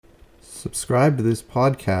Subscribe to this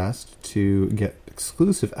podcast to get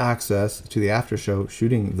exclusive access to the after show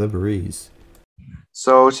Shooting the Breeze.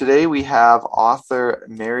 So today we have author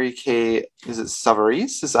Mary Kay, is it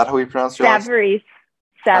Savarese? Is that how we pronounce your last name?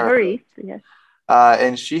 Savarese, yes.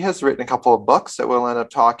 And she has written a couple of books that we'll end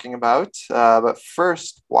up talking about. But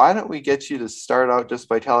first, why don't we get you to start out just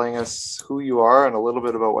by telling us who you are and a little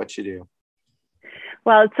bit about what you do?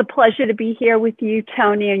 Well, it's a pleasure to be here with you,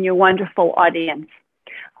 Tony, and your wonderful audience.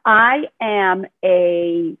 I am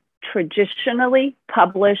a traditionally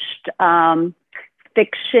published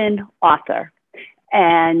fiction author,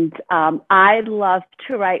 and I love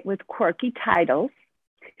to write with quirky titles,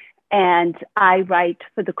 and I write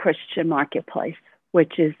for the Christian marketplace,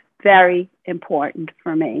 which is very important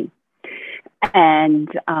for me. And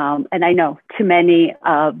I know to many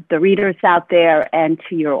of the readers out there and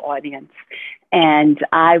to your audience. And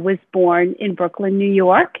I was born in Brooklyn, New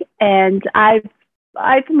York, and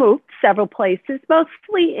I've moved several places,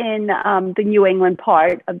 mostly in the New England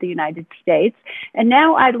part of the United States. And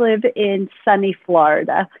now I live in sunny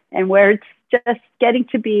Florida, and where it's just getting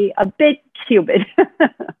to be a bit humid.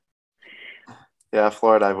 Yeah,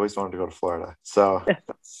 Florida. I've always wanted to go to Florida. So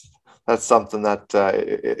that's something that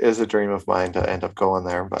is a dream of mine to end up going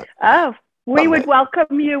there. But we would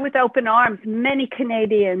welcome you with open arms. Many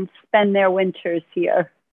Canadians spend their winters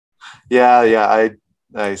here. Yeah.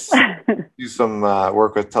 I do some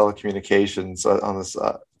work with telecommunications on this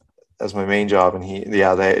as my main job, and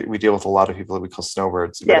we deal with a lot of people that we call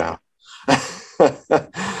snowbirds. Yeah.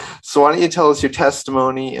 So why don't you tell us your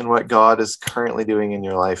testimony and what God is currently doing in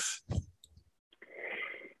your life?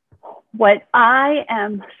 What I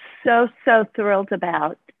am so thrilled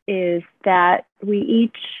about is that we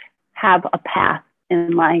each have a path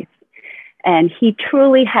in life, and He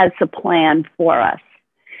truly has a plan for us.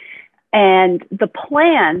 And the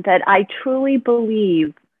plan that I truly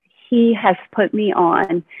believe He has put me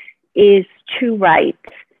on is to write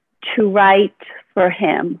for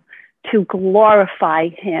Him, to glorify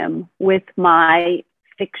Him with my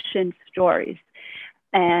fiction stories.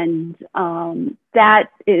 And that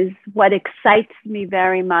is what excites me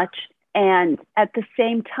very much. And at the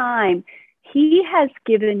same time, He has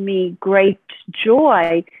given me great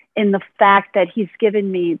joy in the fact that He's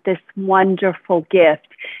given me this wonderful gift.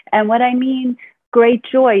 And what I mean, great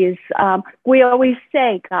joy is, we always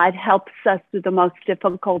say God helps us through the most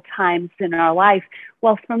difficult times in our life.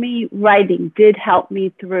 Well, for me, writing did help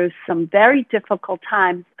me through some very difficult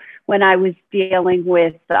times when I was dealing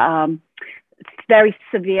with very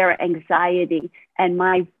severe anxiety, and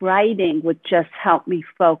my writing would just help me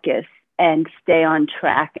focus and stay on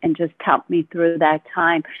track and just help me through that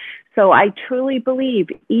time. So I truly believe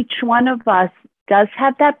each one of us does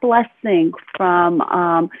have that blessing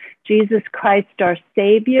from Jesus Christ, our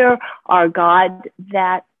Savior, our God,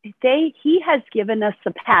 that He has given us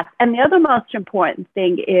a path. And the other most important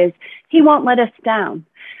thing is He won't let us down.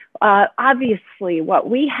 Obviously, what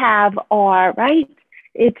we have are, right,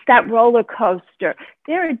 it's that roller coaster.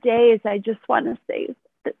 There are days I just want to say,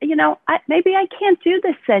 maybe I can't do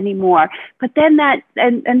this anymore. But then that's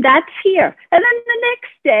here. And then the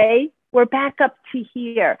next day, we're back up to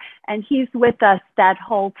here. And He's with us that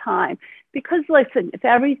whole time. Because listen, if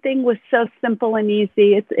everything was so simple and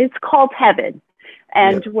easy, it's called heaven.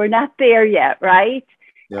 And we're not there yet, right?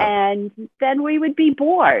 Yeah. And then we would be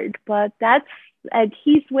bored. But and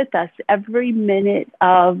He's with us every minute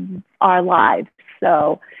of our lives.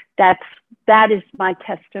 So that is my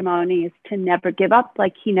testimony, is to never give up,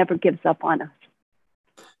 like He never gives up on us.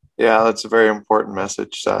 Yeah, that's a very important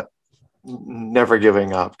message, that never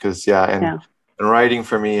giving up, because and writing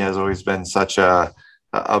for me has always been such a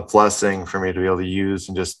blessing for me to be able to use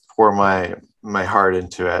and just pour my heart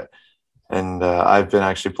into it. And I've been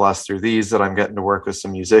actually blessed through these that I'm getting to work with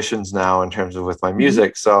some musicians now in terms of with my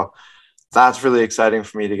music. So that's really exciting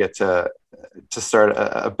for me to get to start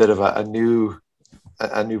a bit of a new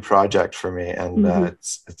project for me, and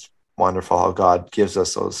it's wonderful how God gives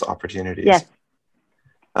us those opportunities. Yes.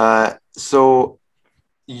 So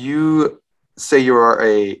you say you are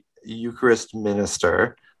a Eucharist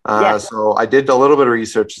minister. Yes. So I did a little bit of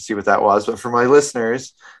research to see what that was, but for my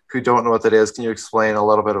listeners who don't know what that is, can you explain a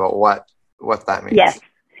little bit about what that means?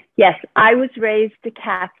 Yes. I was raised a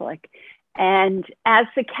Catholic, and as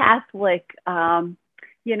a Catholic,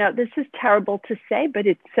 this is terrible to say, but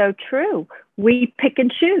it's so true. We pick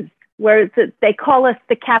and choose. Where they call us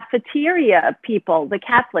the cafeteria people, the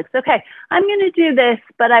Catholics. Okay, I'm going to do this,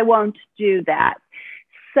 but I won't do that.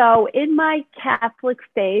 So in my Catholic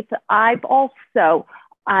faith, I've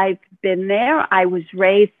been there. I was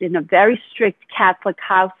raised in a very strict Catholic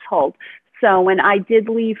household. so when I did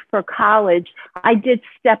leave for college, I did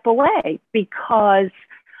step away because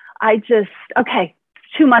I just, okay,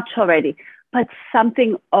 it's too much already. But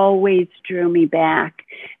something always drew me back,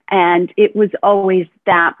 and it was always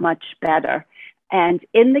that much better. And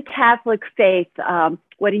in the Catholic faith,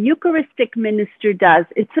 what a Eucharistic minister does,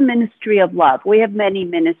 it's a ministry of love. We have many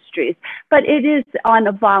ministries, but it is on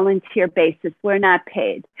a volunteer basis. We're not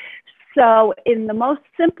paid. So in the most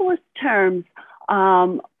simplest terms,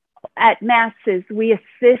 at Masses, we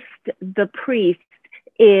assist the priest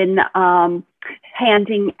in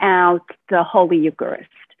handing out the Holy Eucharist.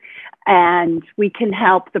 And we can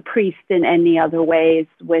help the priest in any other ways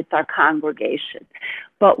with our congregation.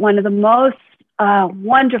 But one of the most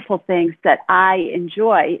wonderful things that I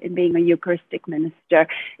enjoy in being a Eucharistic minister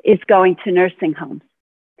is going to nursing homes.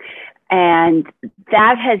 And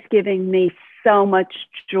that has given me so much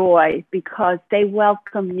joy because they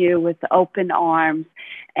welcome you with open arms,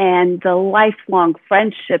 and the lifelong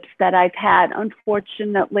friendships that I've had.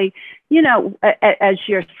 Unfortunately, you know, as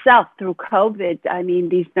yourself through COVID, I mean,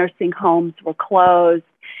 these nursing homes were closed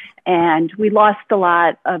and we lost a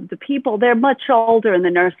lot of the people. They're much older in the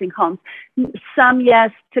nursing homes. Some,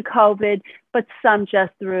 yes, to COVID, but some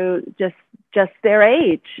just through just their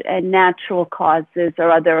age and natural causes or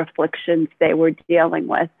other afflictions they were dealing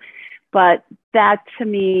with. But that to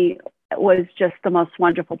me was just the most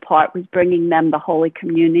wonderful part, was bringing them the Holy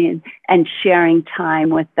Communion and sharing time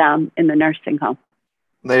with them in the nursing home.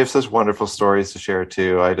 They have such wonderful stories to share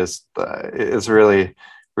too. I just, it's really,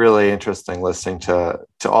 really interesting listening to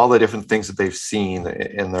all the different things that they've seen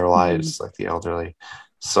in their lives, like the elderly.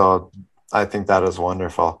 So I think that is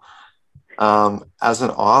wonderful. As an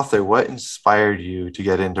author, what inspired you to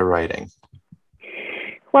get into writing?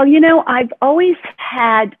 Well, you know, I've always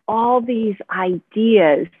had all these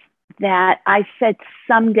ideas that I said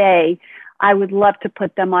someday I would love to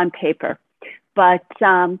put them on paper. But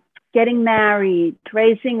getting married,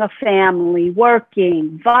 raising a family,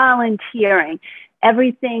 working, volunteering,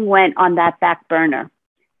 everything went on that back burner.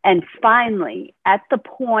 And finally, at the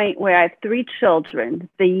point where I have 3 children,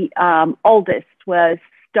 the oldest was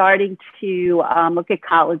starting to look at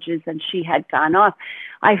colleges and she had gone off,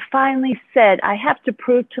 I finally said, I have to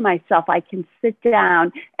prove to myself I can sit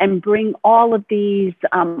down and bring all of these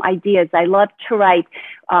ideas. I love to write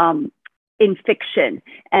in fiction,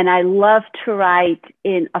 and I love to write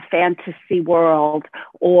in a fantasy world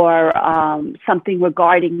or something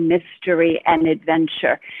regarding mystery and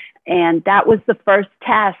adventure. And that was the first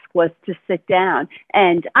task, was to sit down.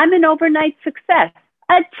 And I'm an overnight success,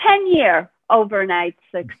 a 10-year overnight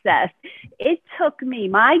success. It took me,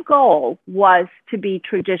 my goal was to be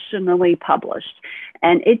traditionally published.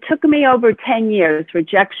 And it took me over 10 years,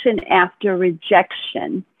 rejection after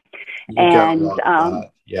rejection.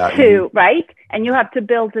 Right? And you have to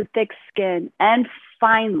build a thick skin. And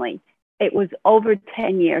finally, it was over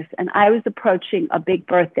 10 years and I was approaching a big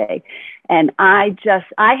birthday. And I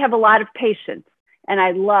have a lot of patience, and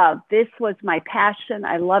this was my passion.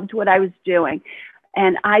 I loved what I was doing.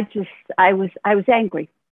 And I was angry,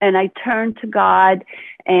 and I turned to God.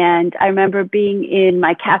 And I remember being in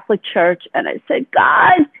my Catholic church, and I said,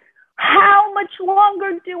 God, how much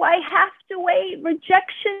longer do I have to wait?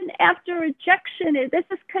 Rejection after rejection. This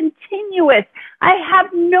is continuous. I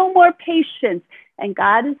have no more patience. And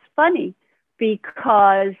God is funny,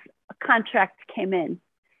 because a contract came in.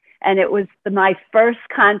 And it was my first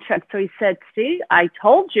contract. So he said, see, I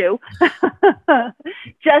told you,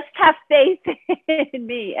 just have faith in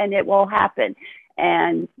me and it will happen.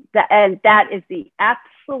 And that is the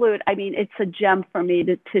absolute, I mean, it's a gem for me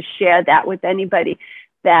to share that with anybody,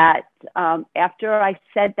 that after I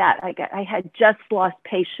said that, I had just lost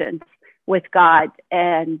patience with God.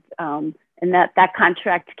 And that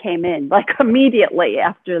contract came in like immediately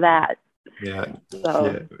after that. Yeah.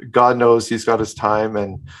 God knows he's got his time,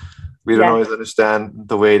 and we don't always understand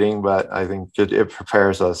the waiting, but I think it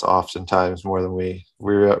prepares us oftentimes more than we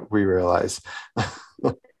realize.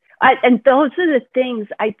 And those are the things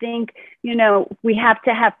I think, you know, we have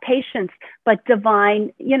to have patience, but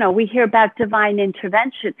divine, you know, we hear about divine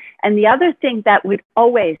intervention. And the other thing that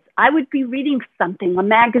I would be reading something, a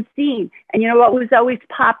magazine, and you know what was always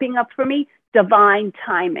popping up for me? Divine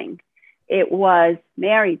timing. It was,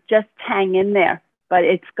 Mary, just hang in there, but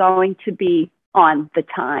it's going to be on the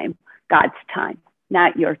time, God's time,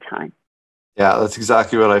 not your time. Yeah, that's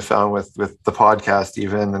exactly what I found with the podcast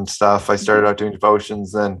even and stuff. I started out doing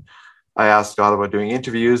devotions, and I asked God about doing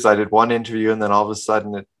interviews. I did one interview, and then all of a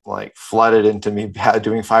sudden it like flooded into me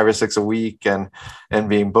doing 5 or 6 a week and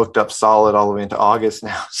being booked up solid all the way into August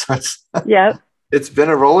now. So it's been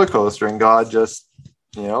a roller coaster, and God just,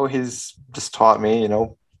 you know, he's just taught me, you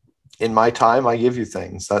know, in my time, I give you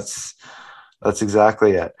things. That's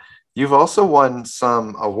exactly it. You've also won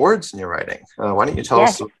some awards in your writing. Why don't you tell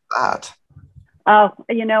us about that? Oh,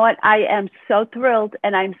 you know what? I am so thrilled,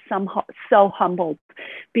 and I'm so humbled,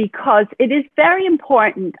 because it is very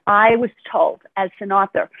important. I was told as an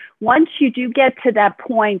author, once you do get to that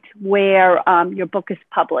point where your book is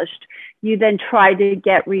published, you then try to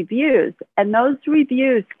get reviews. And those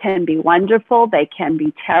reviews can be wonderful. They can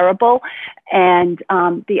be terrible. And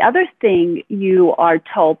the other thing you are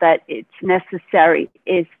told that it's necessary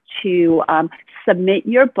is to submit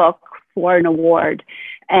your book for an award.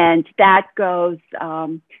 And that goes,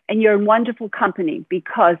 and you're in wonderful company,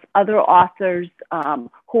 because other authors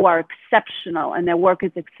who are exceptional and their work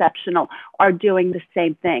is exceptional are doing the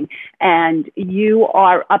same thing. And you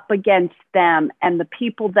are up against them. And the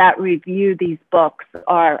people that review these books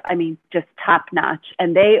are, I mean, just top notch.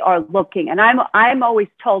 And they are looking. And I'm always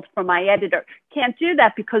told from my editor, can't do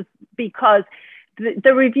that because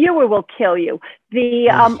the reviewer will kill you.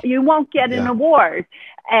 You won't get an award.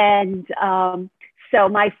 And so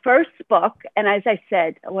my first book, and as I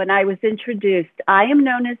said, when I was introduced, I am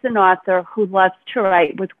known as an author who loves to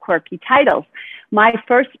write with quirky titles. My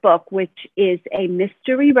first book, which is a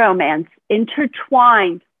mystery romance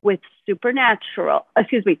intertwined with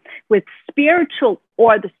with spiritual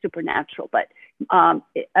or the supernatural, but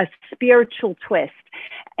a spiritual twist.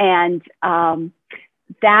 And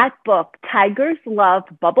that book, Tigers Love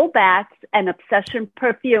Bubble Baths and Obsession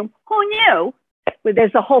Perfume, who knew?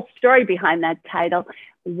 There's a whole story behind that title,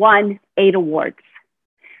 won 8 awards.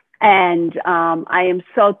 And I am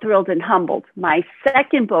so thrilled and humbled. My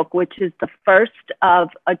second book, which is the first of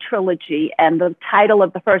a trilogy, and the title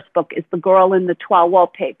of the first book is The Girl in the Tall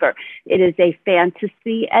Wallpaper. It is a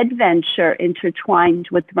fantasy adventure intertwined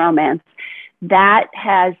with romance. That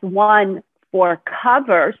has won for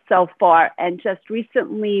cover so far, and just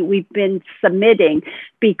recently we've been submitting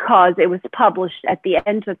because it was published at the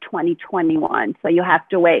end of 2021, so you have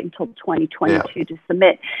to wait until 2022 to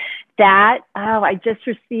submit. That, I just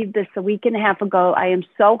received this a week and a half ago. I am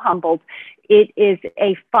so humbled. It is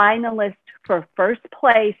a finalist for first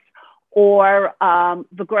place or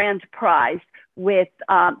the grand prize with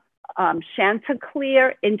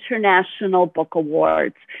Chanticleer International Book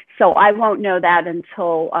Awards. So I won't know that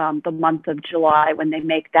until the month of July when they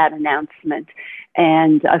make that announcement.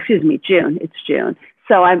 And June. It's June.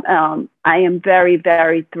 So I am very,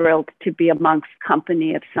 very thrilled to be amongst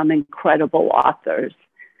company of some incredible authors.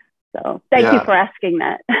 So thank you for asking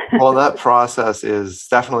that. Well, that process is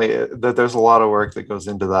definitely, there's a lot of work that goes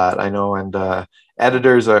into that, I know, and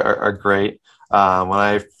editors are great. When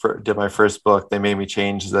I did my first book, they made me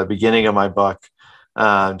change the beginning of my book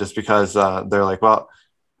just because they're like, well,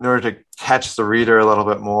 in order to catch the reader a little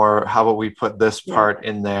bit more, how about we put this part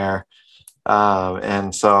in there?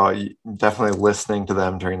 And so definitely listening to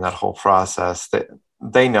them during that whole process,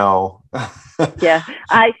 they know. Yeah,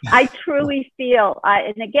 I truly feel,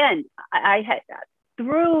 and again, I had,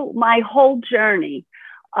 through my whole journey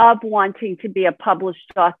of wanting to be a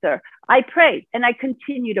published author, I prayed and I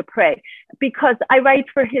continue to pray because I write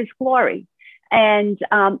for His glory. And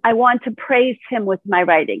I want to praise Him with my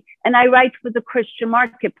writing. And I write for the Christian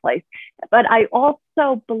marketplace. But I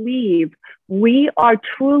also believe we are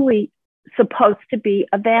truly supposed to be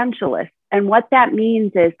evangelists. And what that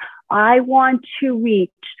means is I want to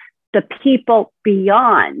reach the people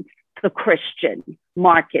beyond the Christian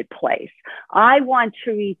marketplace. I want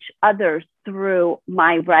to reach others through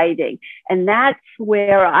my writing. And that's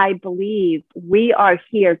where I believe we are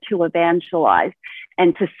here to evangelize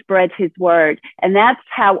and to spread His word. And that's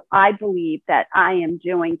how I believe that I am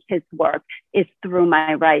doing His work, is through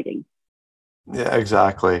my writing. Yeah,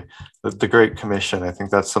 exactly. The Great Commission, I think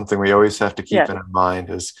that's something we always have to keep in our mind,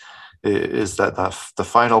 is that the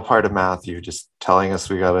final part of Matthew, just telling us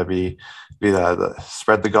we got to be the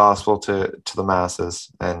spread the gospel to the masses.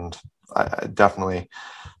 And I definitely.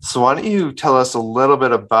 So why don't you tell us a little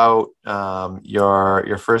bit about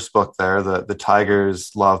your first book there, the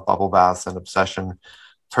Tigers Love Bubble Baths and Obsession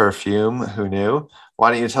Perfume. Who knew?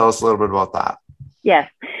 Why don't you tell us a little bit about that? Yes.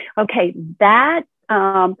 Okay. That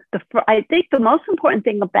I think the most important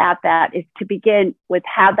thing about that is to begin with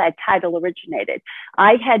how that title originated.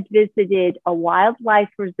 I had visited a wildlife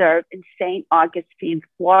reserve in St. Augustine,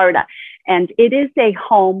 Florida, and it is a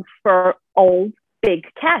home for old big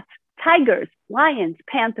cats, tigers, lions,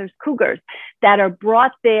 panthers, cougars that are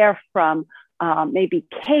brought there from maybe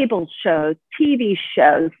cable shows, TV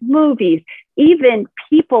shows, movies, even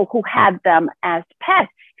people who had them as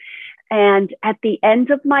pets. And at the end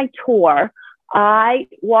of my tour, I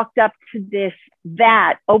walked up to this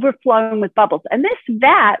vat overflowing with bubbles. And this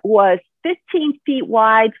vat was 15 feet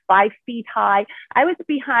wide, 5 feet high. I was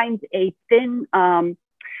behind a thin, a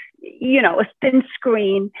thin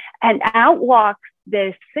screen, and out walks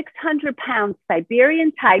this 600-pound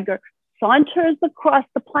Siberian tiger, saunters across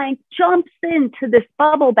the plank, jumps into this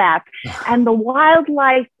bubble bath, and the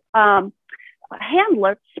wildlife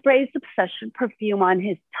handler sprays Obsession perfume on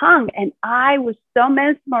his tongue. And I was so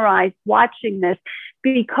mesmerized watching this,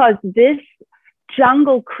 because this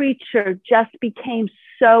jungle creature just became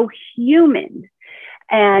so human.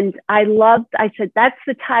 And I said, that's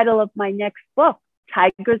the title of my next book,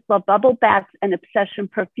 Tigers Love Bubble Baths and Obsession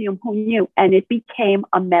Perfume, Who Knew? And it became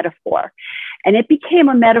a metaphor. And it became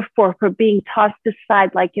a metaphor for being tossed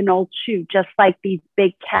aside like an old shoe, just like these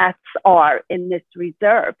big cats are in this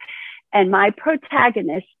reserve. And my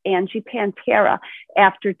protagonist, Angie Pantera,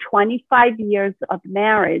 after 25 years of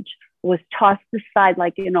marriage, was tossed aside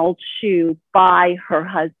like an old shoe by her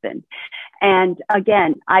husband. And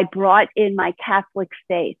again, I brought in my Catholic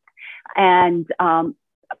faith. And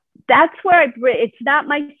that's where it's not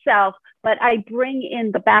myself, but I bring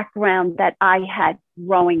in the background that I had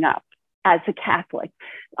growing up as a Catholic,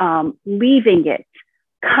 leaving it,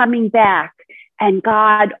 coming back, and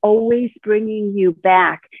God always bringing you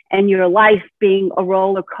back, and your life being a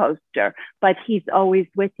roller coaster, but he's always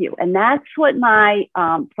with you. And that's what my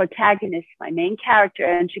protagonist, my main character,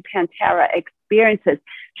 Angie Pantera, experiences.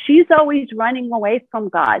 She's always running away from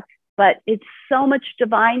God, but it's so much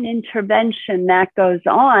divine intervention that goes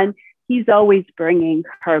on. He's always bringing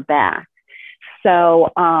her back.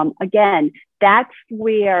 So again, that's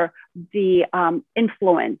where the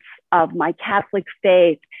influence of my Catholic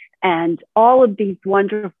faith and all of these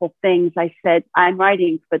wonderful things. I said, I'm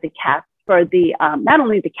writing for not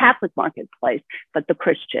only the Catholic marketplace, but the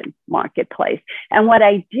Christian marketplace. And what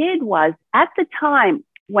I did was, at the time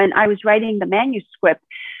when I was writing the manuscript,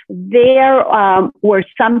 there were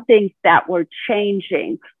some things that were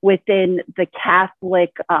changing within the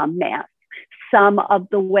Catholic Mass. Some of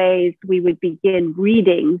the ways we would begin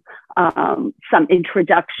reading some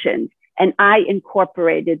introductions. And I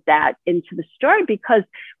incorporated that into the story, because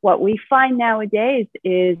what we find nowadays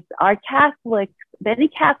is many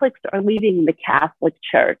Catholics are leaving the Catholic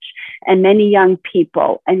Church, and many young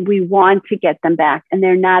people, and we want to get them back, and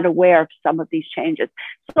they're not aware of some of these changes.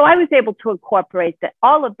 So I was able to incorporate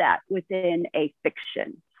all of that within a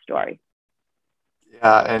fiction story.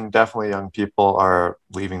 Yeah, and definitely young people are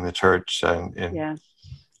leaving the church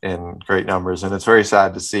in great numbers, and it's very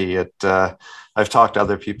sad to see it. I've talked to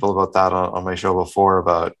other people about that on my show before,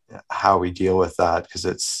 about how we deal with that, because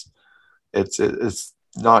it's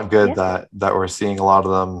not good that we're seeing a lot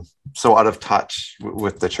of them so out of touch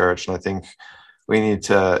with the church, and I think we need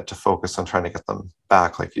to focus on trying to get them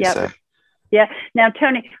back, like you say. Yeah. Now,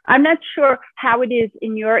 Tony, I'm not sure how it is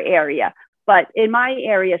in your area, but in my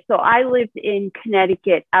area, so I lived in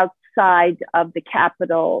Connecticut, outside of the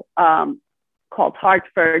capital, called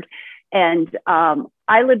Hartford. And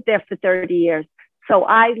I lived there for 30 years. So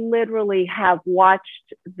I literally have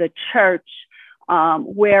watched the church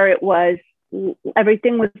where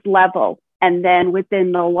everything was level. And then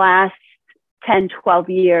within the last 10, 12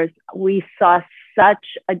 years, we saw such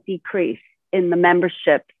a decrease in the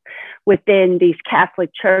membership within these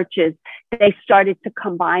Catholic churches. They started to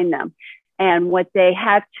combine them. And what they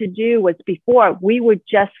had to do was, before, we were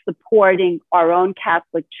just supporting our own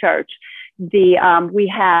Catholic church. We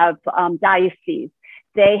have dioceses.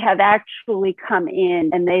 They have actually come in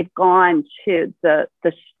and they've gone to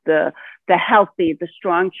the healthy, the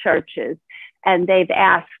strong churches, and they've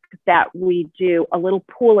asked that we do a little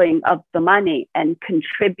pooling of the money and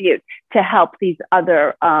contribute to help these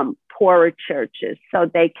other poorer churches so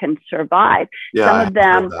they can survive. Some of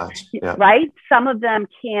them, right? Some of them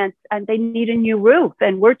can't, and they need a new roof.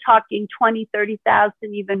 And we're talking 20, 30,000,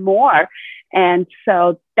 even more. And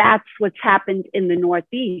so that's what's happened in the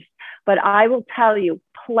Northeast. But I will tell you,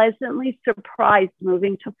 pleasantly surprised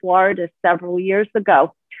moving to Florida several years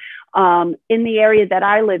ago, in the area that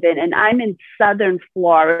I live in, and I'm in Southern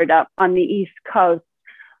Florida on the East Coast.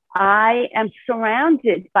 I am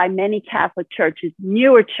surrounded by many Catholic churches,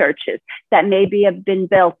 newer churches that maybe have been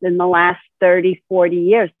built in the last 30, 40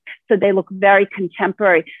 years. So they look very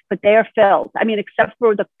contemporary, but they are filled. I mean, except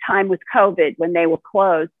for the time with COVID when they were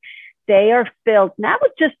closed, they are filled, not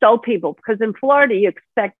with just old people, because in Florida, you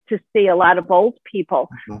expect to see a lot of old people,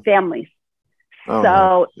 families.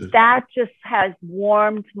 So that just has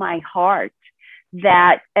warmed my heart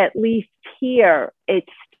that at least here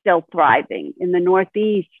it's still thriving. In the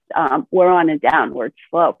Northeast, we're on a downward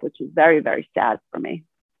slope, which is very, very sad for me.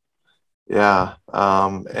 Yeah.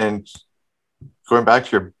 And going back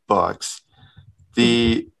to your books,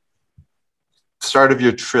 the start of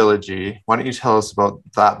your trilogy, why don't you tell us about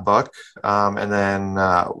that book, and then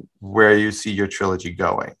where you see your trilogy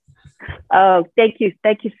going? Oh, thank you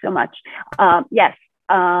so much. Yes,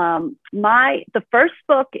 the first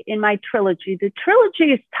book in my trilogy, the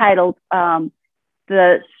trilogy is titled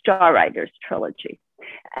the Star Riders Trilogy.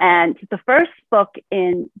 And the first book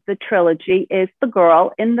in the trilogy is The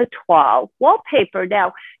Girl in the Toile Wallpaper.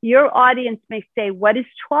 Now, your audience may say, what is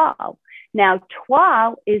toile? Now,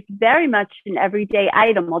 toile is very much an everyday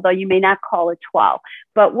item, although you may not call it toile.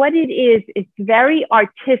 But what it is, it's very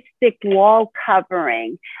artistic wall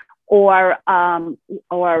covering or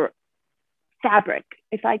fabric.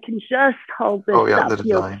 If I can just hold this up,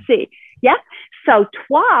 you'll see. Yeah. So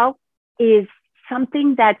toile is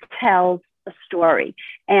something that tells a story,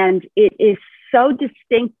 and it is so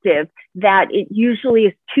distinctive that it usually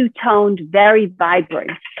is two-toned, very vibrant.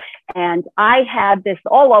 And I had this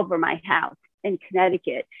all over my house in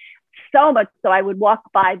Connecticut, so much so I would walk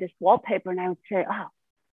by this wallpaper and I would say, oh,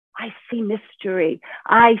 I see mystery,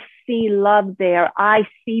 I see love there, I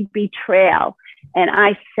see betrayal. And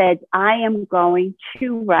I said, I am going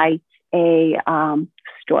to write a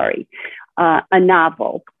story, a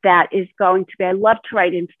novel that is going to be, I love to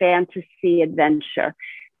write in fantasy adventure.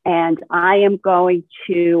 And I am going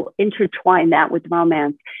to intertwine that with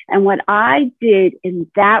romance. And what I did in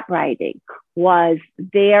that writing was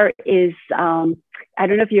there is, I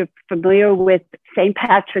don't know if you're familiar with St.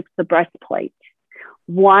 Patrick's, the breastplate,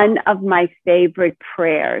 one of my favorite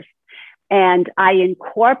prayers. And I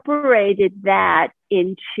incorporated that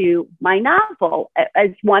into my novel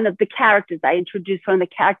as one of the characters. I introduced one of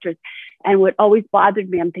the characters. And what always bothered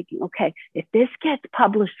me, I'm thinking, okay, if this gets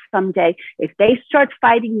published someday, if they start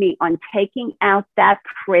fighting me on taking out that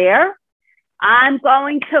prayer, I'm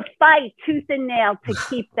going to fight tooth and nail to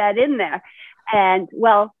keep that in there. And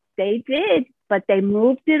well, they did, but they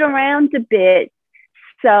moved it around a bit.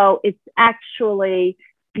 So it's actually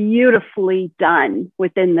beautifully done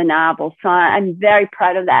within the novel. So I'm very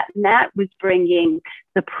proud of that. And that was bringing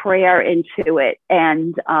the prayer into it.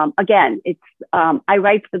 And again, it's I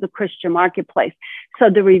write for the Christian Marketplace. So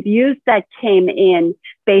the reviews that came in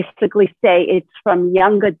basically say it's from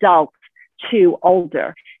young adults to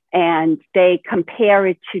older. And they compare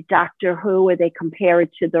it to Doctor Who, or they compare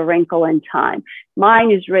it to The Wrinkle in Time.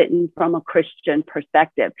 Mine is written from a Christian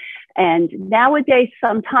perspective. And nowadays,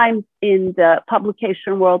 sometimes in the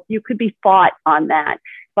publication world, you could be fought on that.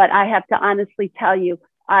 But I have to honestly tell you,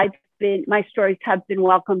 my stories have been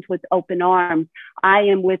welcomed with open arms. I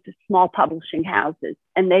am with small publishing houses,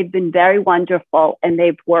 and they've been very wonderful, and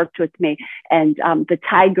they've worked with me. And the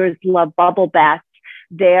Tigers love bubble baths.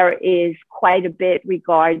 There is quite a bit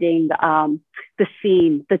regarding the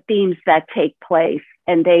themes that take place,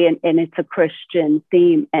 and it's a Christian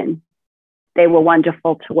theme, and they were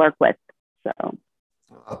wonderful to work with. So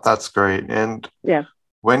that's great. And yeah,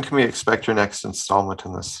 when can we expect your next installment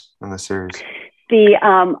in the series?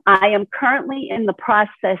 I am currently in the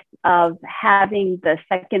process of having the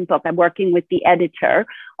second book. I'm working with the editor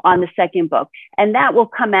on the second book, and that will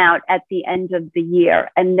come out at the end of the year.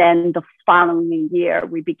 And then the following year,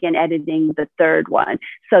 we begin editing the third one.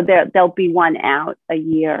 So there'll be one out a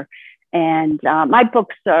year. And my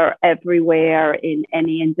books are everywhere, in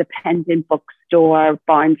any independent bookstore,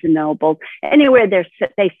 Barnes and Noble, anywhere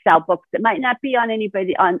they sell books. It might not be on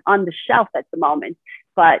anybody on the shelf at the moment,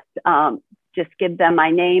 but just give them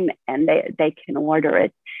my name and they can order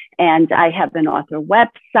it. And I have an author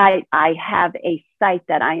website. I have a site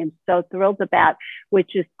that I am so thrilled about,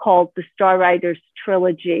 which is called the Star Riders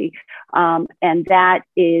Trilogy. And that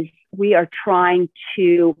is, we are trying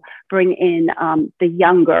to bring in the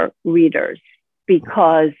younger readers,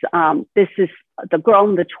 because this is The Girl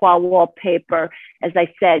in the Toile Wallpaper. As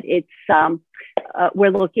I said, it's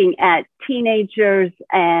we're looking at teenagers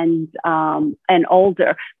and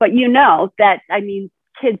older. But you know that, I mean,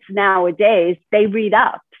 kids nowadays, they read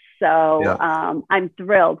up. So yeah. I'm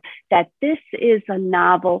thrilled that this is a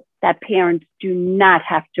novel that parents do not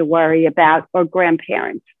have to worry about, or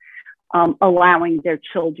grandparents allowing their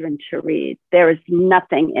children to read. There is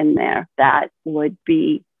nothing in there that would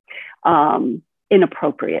be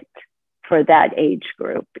inappropriate for that age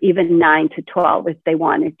group, even 9 to 12, if they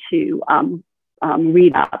wanted to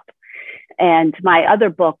read up. And my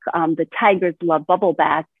other book, The Tigers Love Bubble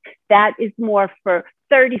Baths, that is more for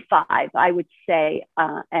 35, I would say,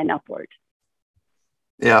 and upward.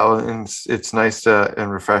 Yeah, and it's nice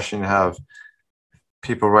and refreshing to have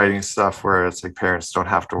people writing stuff where it's like parents don't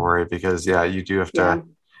have to worry, because you do have to,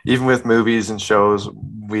 even with movies and shows,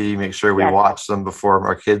 we make sure we watch them before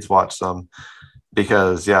our kids watch them.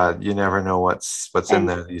 because you never know what's in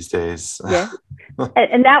there these days. Yeah.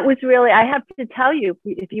 And that was really, I have to tell you,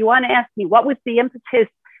 if you want to ask me, what was the impetus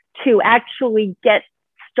to actually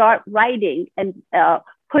start writing and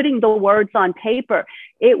putting the words on paper?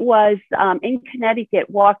 It was in Connecticut,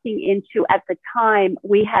 walking into, at the time,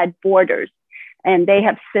 we had Borders, and they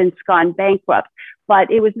have since gone bankrupt. But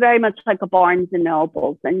it was very much like a Barnes and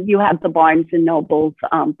Nobles, and you have the Barnes and Nobles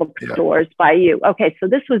bookstores by you. Okay, so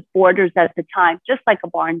this was Borders at the time, just like a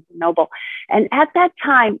Barnes and Noble. And at that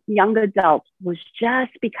time, young adult was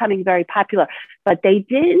just becoming very popular, but they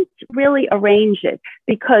didn't really arrange it,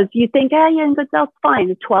 because you think, young adult's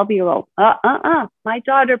fine, a 12-year-old. My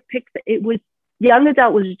daughter picked, it was, young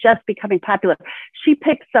adult was just becoming popular. She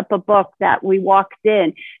picks up a book that we walked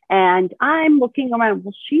in, and I'm looking around.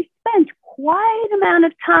 Well, she spent quite an amount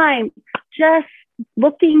of time just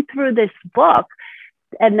looking through this book.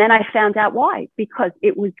 And then I found out why, because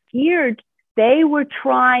it was geared, they were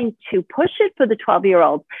trying to push it for the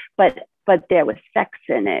 12-year-olds, but there was sex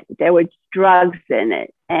in it. There was drugs in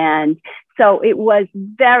it. And so it was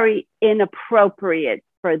very inappropriate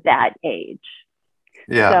for that age.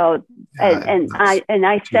 Yeah. So,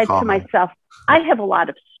 I said to myself, I have a lot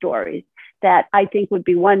of stories that I think would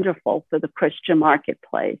be wonderful for the Christian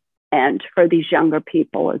marketplace and for these younger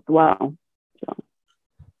people as well.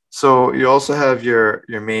 So you also have your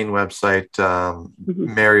main website,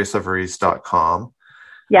 MaryOfLeBarise.com.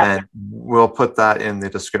 Yeah. And we'll put that in the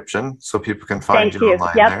description so people can find you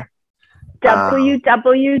online there.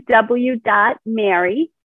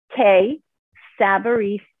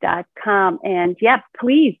 www.MaryKSavarese.com. And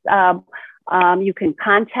please, you can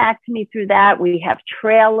contact me through that. We have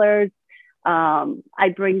trailers. I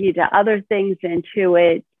bring you to other things into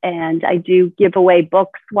it, and I do give away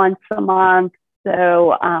books once a month.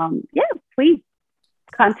 So please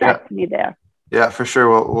contact me there. Yeah, for sure.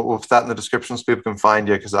 We'll put that in the description so people can find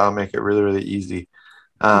you, because that'll make it really, really easy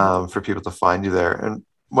for people to find you there. And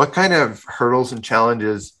what kind of hurdles and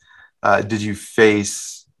challenges did you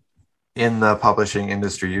face in the publishing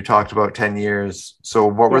industry? You talked about 10 years. So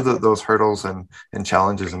what were those hurdles and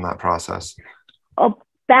challenges in that process? Oh,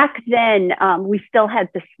 back then, we still had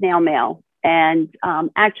the snail mail. And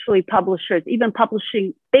actually publishers, even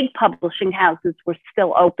big publishing houses, were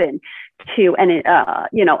still open to an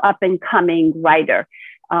up and coming writer.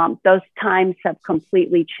 Those times have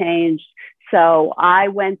completely changed. So I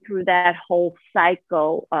went through that whole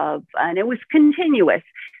cycle and it was continuous,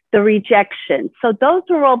 the rejection. So those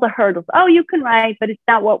were all the hurdles. Oh, you can write, but it's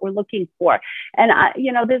not what we're looking for. And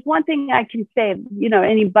there's one thing I can say,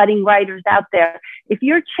 any budding writers out there, if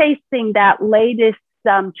you're chasing that latest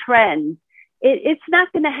trend, it's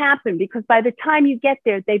not going to happen, because by the time you get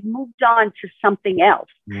there, they've moved on to something else.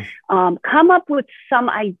 Come up with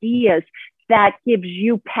some ideas that gives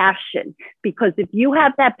you passion, because if you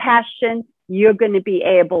have that passion, you're going to be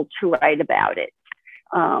able to write about it.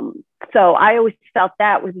 So I always felt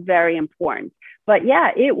that was very important. But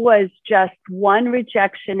it was just one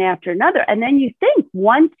rejection after another. And then you think,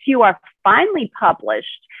 once you are finally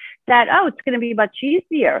published, that, it's going to be much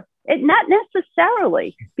easier. Not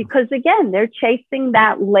necessarily, because again, they're chasing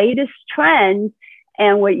that latest trend,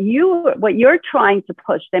 and what you're trying to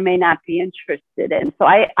push, they may not be interested in. So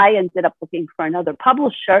I ended up looking for another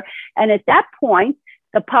publisher, and at that point,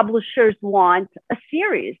 the publishers want a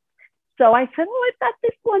series. So I said, I've got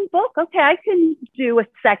this one book. Okay, I can do a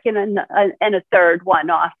second and a third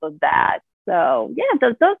one off of that. So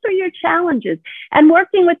those are your challenges. And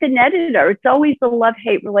working with an editor, it's always a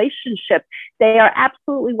love-hate relationship. They are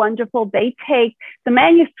absolutely wonderful. They take the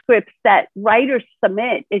manuscripts that writers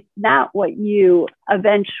submit. It's not what you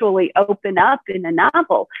eventually open up in a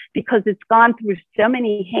novel, because it's gone through so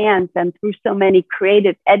many hands and through so many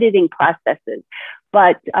creative editing processes.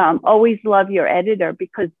 But always love your editor,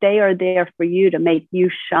 because they are there for you to make you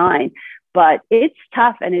shine. But it's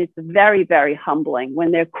tough, and it's very, very humbling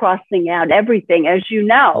when they're crossing out everything, as you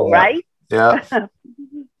know, right? Yeah.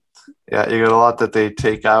 Yeah, you got a lot that they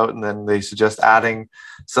take out, and then they suggest adding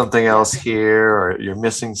something else here, or you're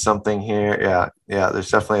missing something here. Yeah,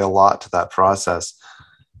 there's definitely a lot to that process.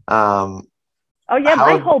 My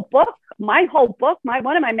whole book,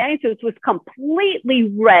 one of my manuscripts was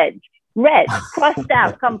completely red, crossed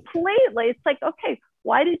out completely. It's like, okay,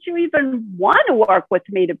 why did you even want to work with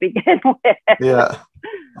me to begin with? Yeah.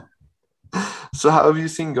 So how have you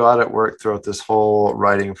seen God at work throughout this whole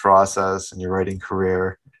writing process and your writing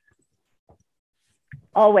career?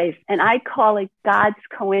 Always. And I call it God's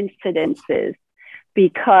coincidences,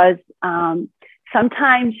 because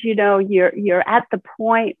sometimes, you're at the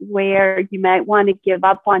point where you might want to give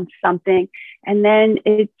up on something, and then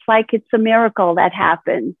it's like it's a miracle that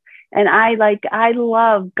happens. And I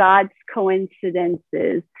love God's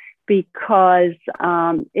coincidences because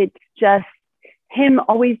it's just him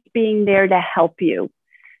always being there to help you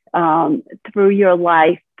through your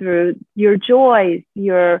life, through your joys,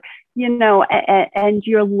 your, and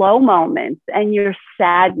your low moments and your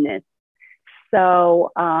sadness.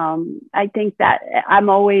 So I think that I'm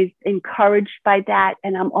always encouraged by that,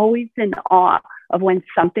 and I'm always in awe of when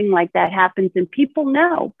something like that happens. And people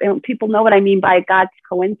know what I mean by God's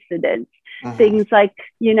coincidence. Mm-hmm. Things like,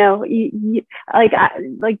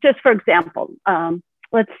 like just for example,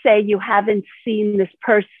 let's say you haven't seen this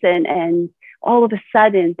person and all of a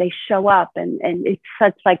sudden they show up and it's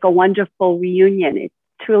such like a wonderful reunion. It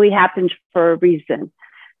truly happens for a reason.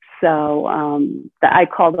 So I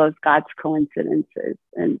call those God's coincidences.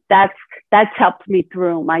 And that's helped me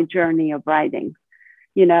through my journey of writing,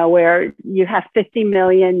 where you have 50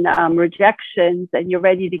 million rejections and you're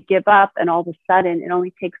ready to give up. And all of a sudden it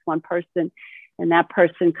only takes one person, and that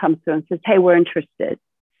person comes through and says, hey, we're interested.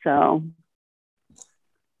 So.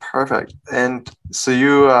 Perfect. And so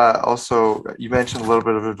you you mentioned a little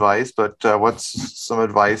bit of advice, but what's some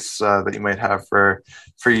advice that you might have for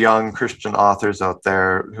young Christian authors out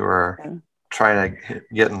there who are trying to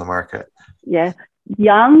get in the market? Yeah.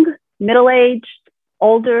 Young, middle-aged,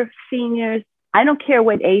 older, seniors, I don't care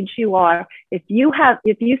what age you are. If you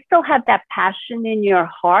still have that passion in your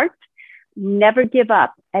heart, never give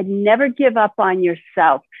up, and never give up on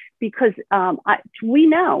yourself. Because we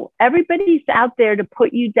know everybody's out there to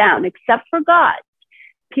put you down, except for God.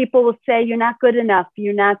 People will say, you're not good enough.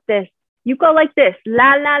 You're not this. You go like this,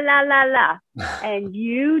 la, la, la, la, la. And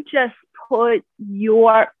you just put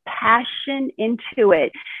your passion into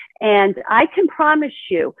it. And I can promise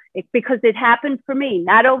you, because it happened for me,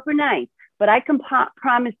 not overnight, but I can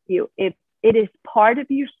promise you, if it is part of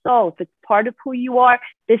your soul, if it's part of who you are,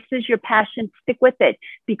 this is your passion, stick with it,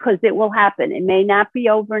 because it will happen. It may not be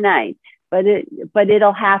overnight, but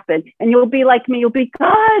it'll happen. And you'll be like me, you'll be,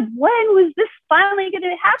 God, when was this finally going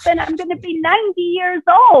to happen? I'm going to be 90 years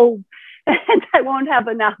old and I won't have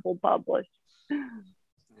a novel published.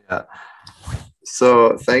 Yeah.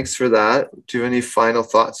 So thanks for that. Do you have any final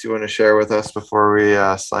thoughts you want to share with us before we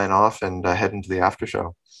sign off and head into the after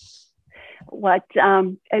show?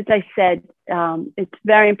 As I said, it's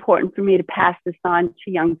very important for me to pass this on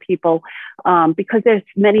to young people because there's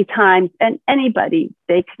many times, and anybody,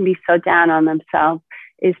 they can be so down on themselves,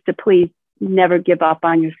 is to please never give up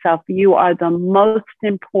on yourself. You are the most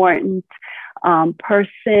important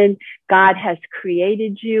person. God has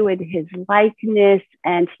created you in his likeness,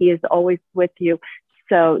 and he is always with you.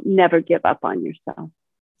 So never give up on yourself.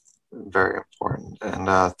 Very important. And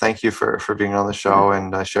thank you for being on the show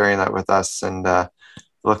and sharing that with us. And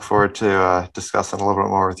look forward to discussing a little bit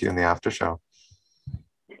more with you in the after show.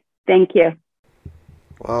 Thank you.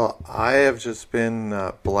 Well, I have just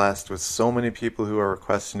been blessed with so many people who are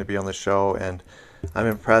requesting to be on the show, and I'm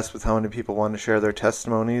impressed with how many people want to share their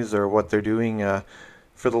testimonies or what they're doing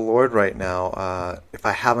for the Lord right now. If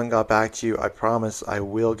I haven't got back to you, I promise I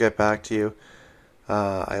will get back to you.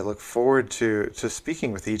 I look forward to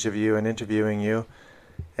speaking with each of you and interviewing you,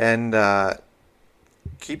 and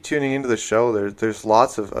keep tuning into the show. There's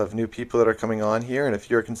lots of new people that are coming on here, and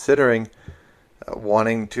if you're considering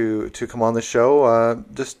wanting to come on the show,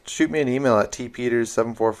 just shoot me an email at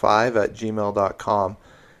tpeters745@gmail.com,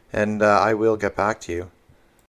 and I will get back to you.